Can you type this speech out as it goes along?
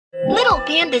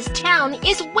Panda's town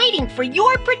is waiting for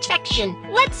your protection.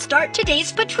 Let's start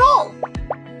today's patrol.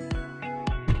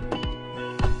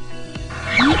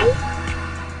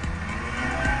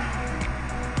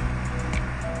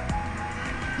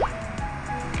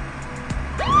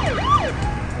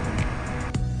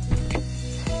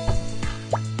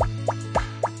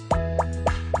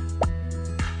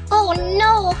 Oh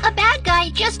no, a bad guy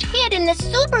just hid in the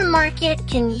supermarket.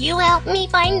 Can you help me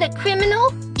find the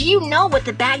criminal? Do you know what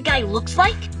the bad guy looks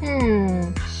like?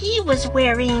 He was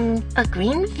wearing a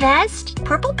green vest,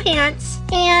 purple pants,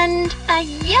 and a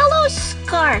yellow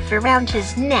scarf around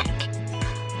his neck.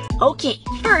 Okay,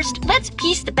 first, let's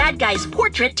piece the bad guy's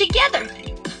portrait together.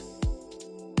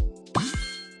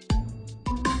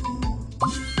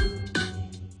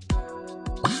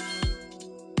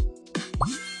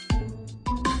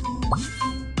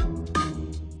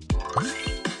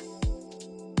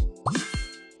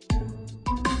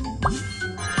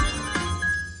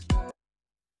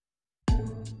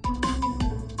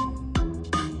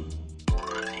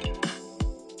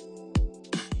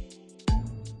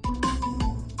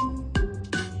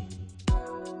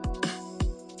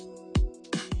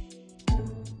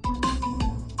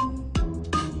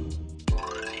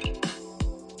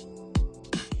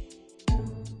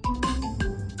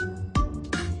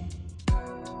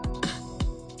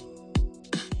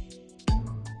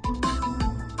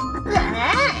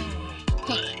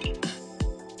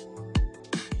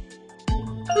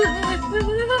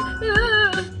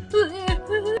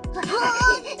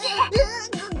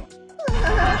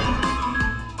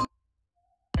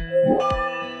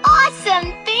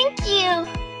 Awesome! Thank you!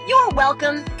 You're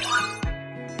welcome!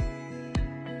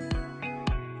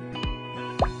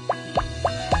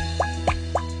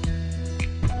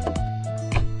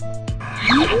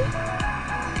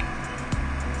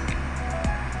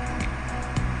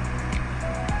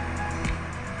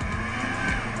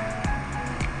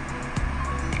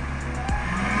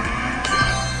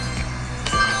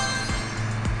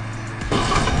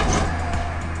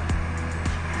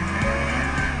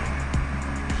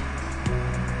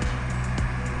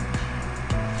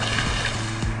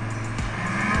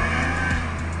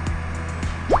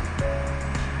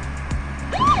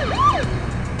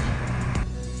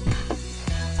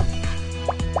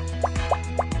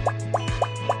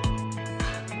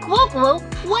 Whoa,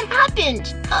 what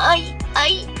happened?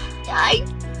 I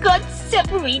got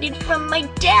separated from my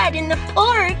dad in the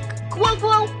park.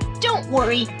 Whoa, don't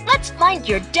worry. Let's find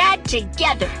your dad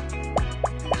together.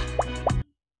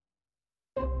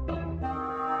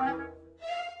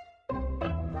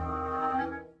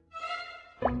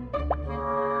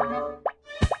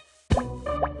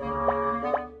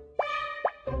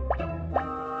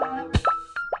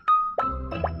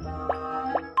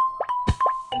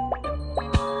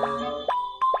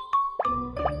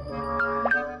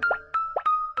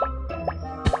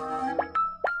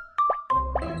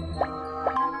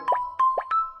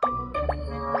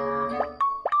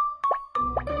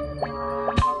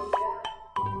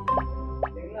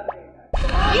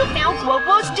 You found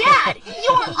Wowo's dad!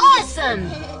 You're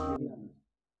awesome!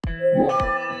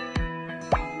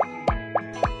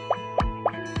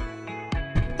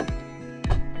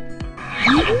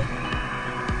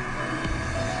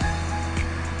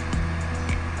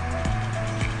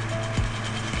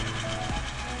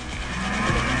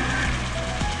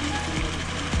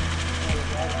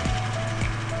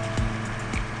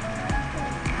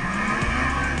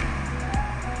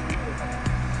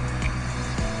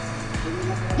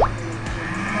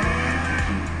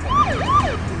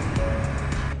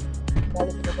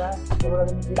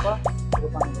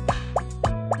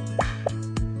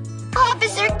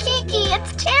 Officer Kiki,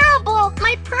 it's terrible!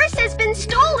 My purse has been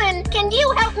stolen! Can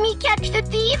you help me catch the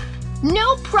thief?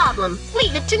 No problem.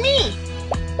 Leave it to me.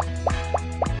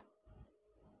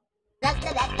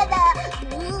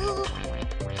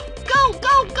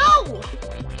 Go!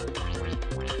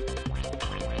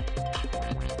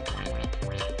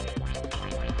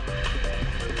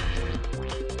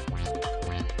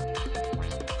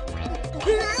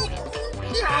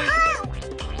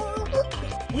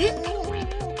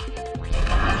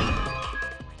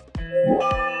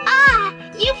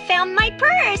 You found my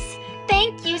purse!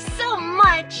 Thank you so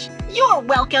much! You're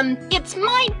welcome! It's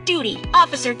my duty!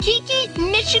 Officer Kiki,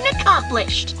 mission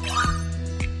accomplished!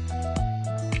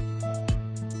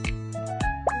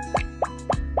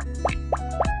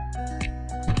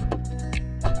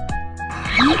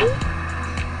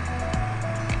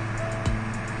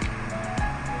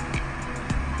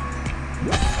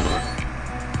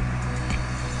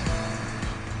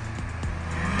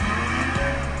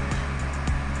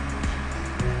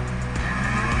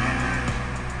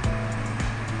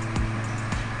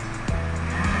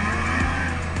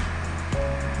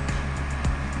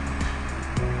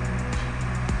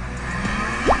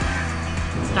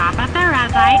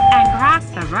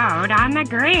 road on the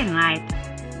green light.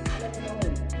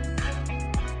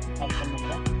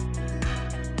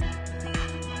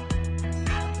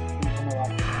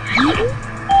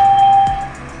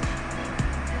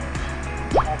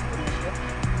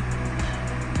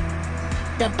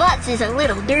 The bus is a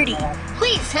little dirty.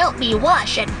 Please help me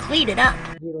wash and clean it up.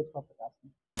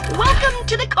 Welcome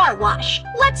to the car wash.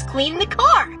 Let's clean the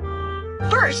car.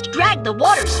 First, drag the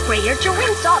water sprayer to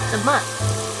rinse off the mud.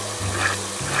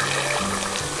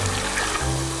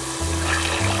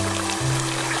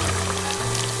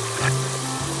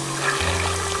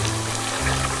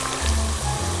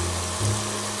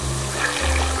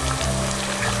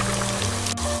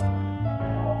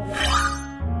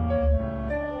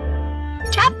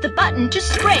 Tap the button to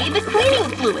spray the cleaning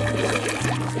fluid.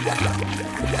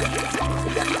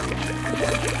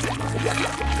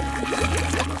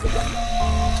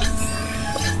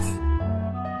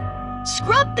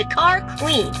 Scrub the car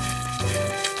clean.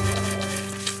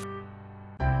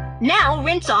 Now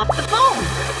rinse off the foam.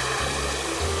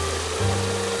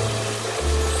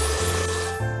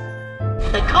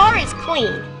 The car is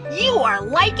clean. You are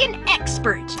like an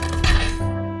expert.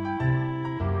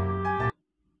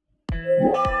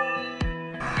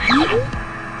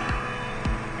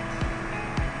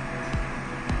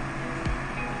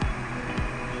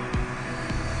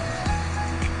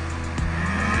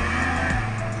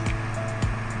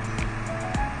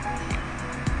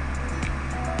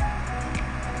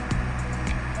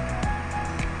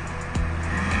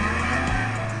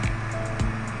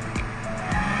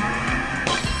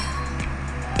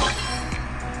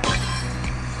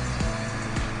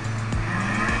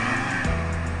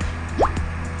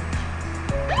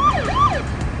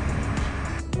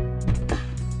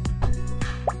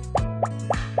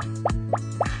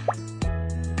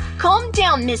 Calm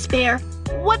down, Miss Bear.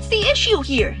 What's the issue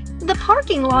here? The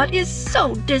parking lot is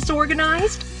so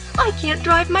disorganized. I can't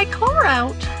drive my car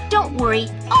out. Don't worry,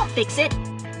 I'll fix it.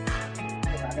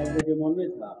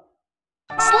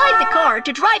 Slide the car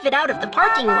to drive it out of the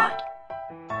parking lot.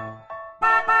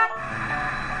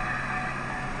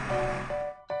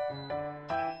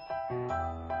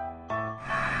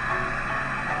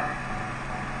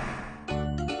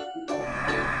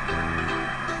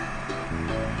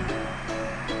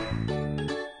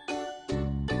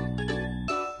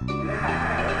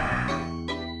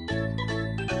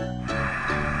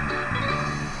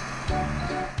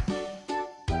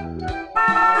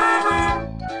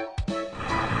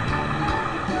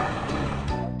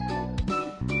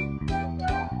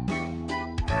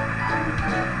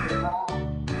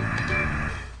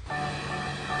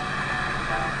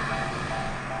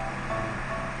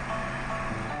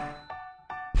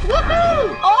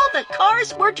 Woohoo! All the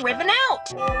cars were driven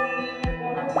out!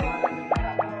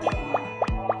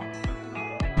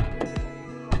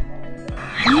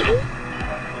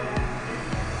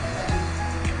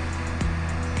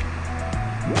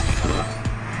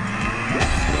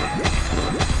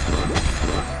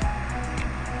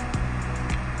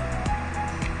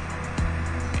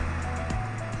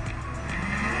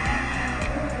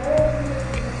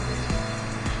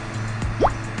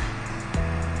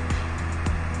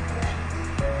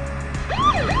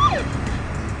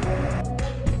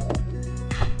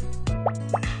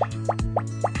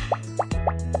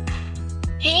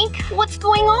 Hank, what's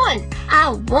going on? I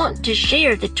want to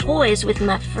share the toys with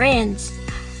my friends,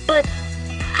 but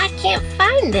I can't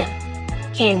find them.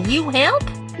 Can you help?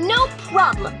 No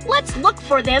problem. Let's look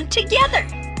for them together.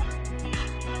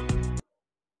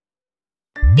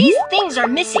 These things are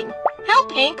missing.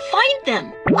 Help Hank find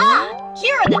them. Ah,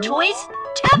 here are the toys.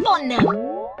 Tap on them.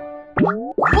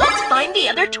 Let's find the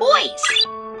other toys.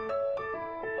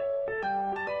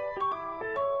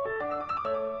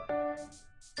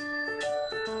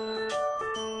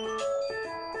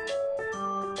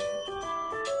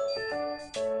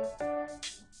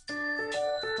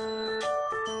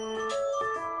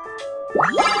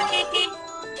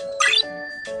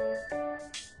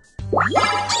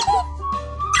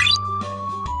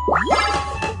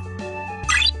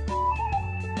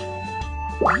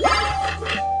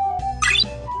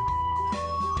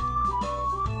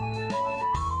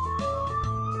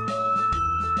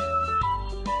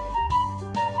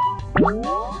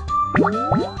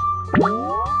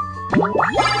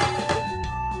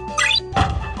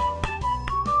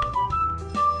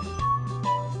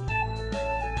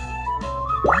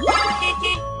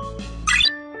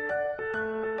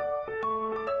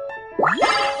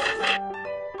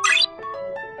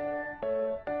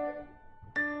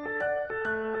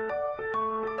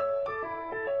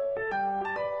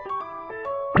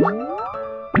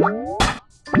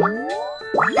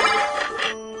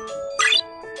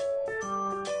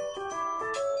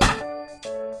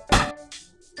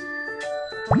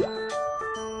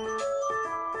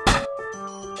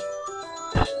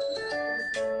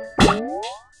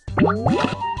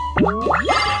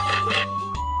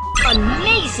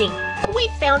 amazing! We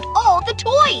found all the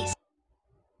toys!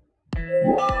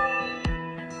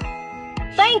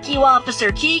 Thank you,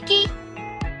 Officer Kiki!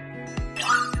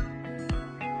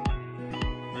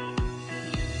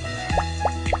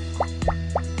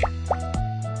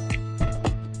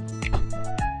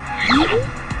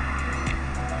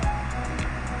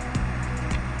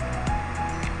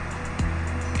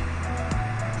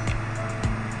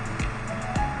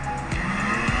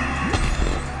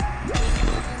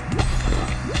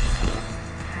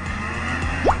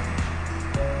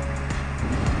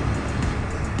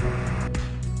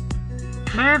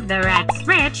 Move the red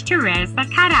switch to raise the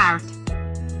cutout.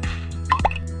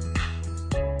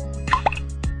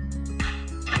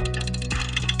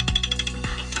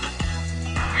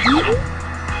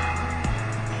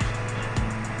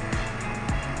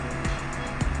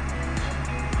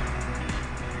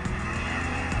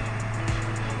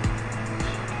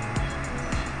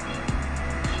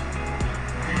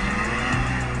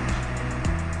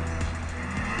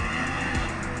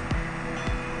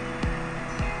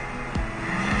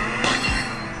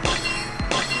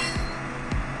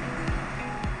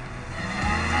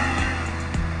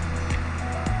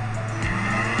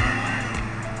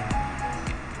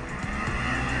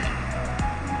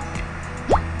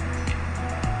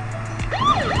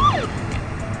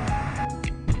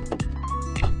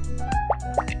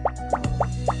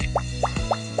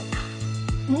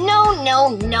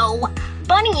 No!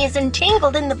 Bunny is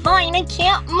entangled in the vine and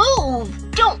can't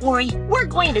move! Don't worry, we're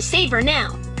going to save her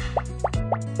now.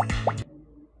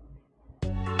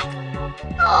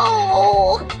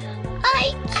 Oh,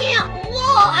 I can't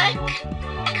walk!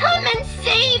 Come and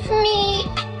save me!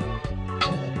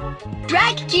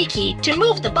 Drag Kiki to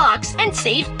move the box and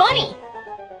save Bunny.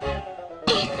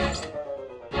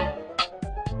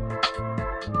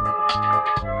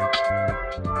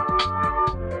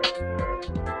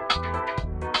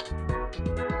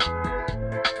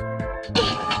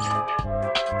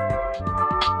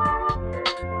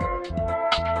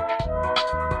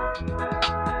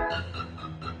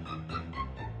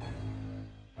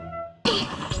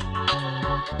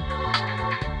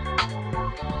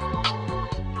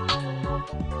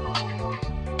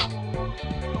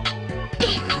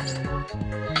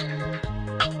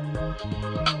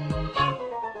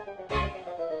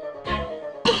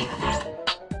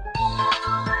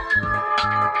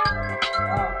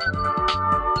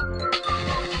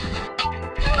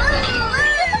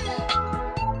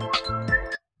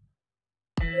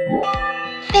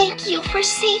 Thank you for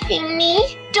saving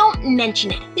me. Don't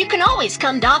mention it. You can always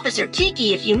come to Officer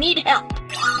Kiki if you need help.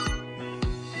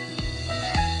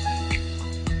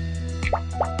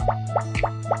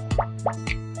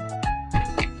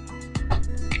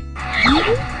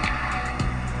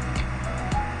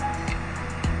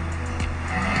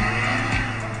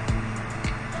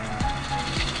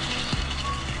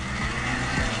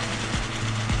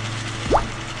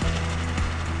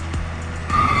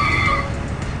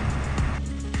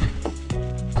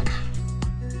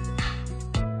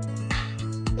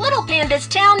 Little Panda's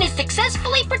town is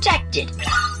successfully protected.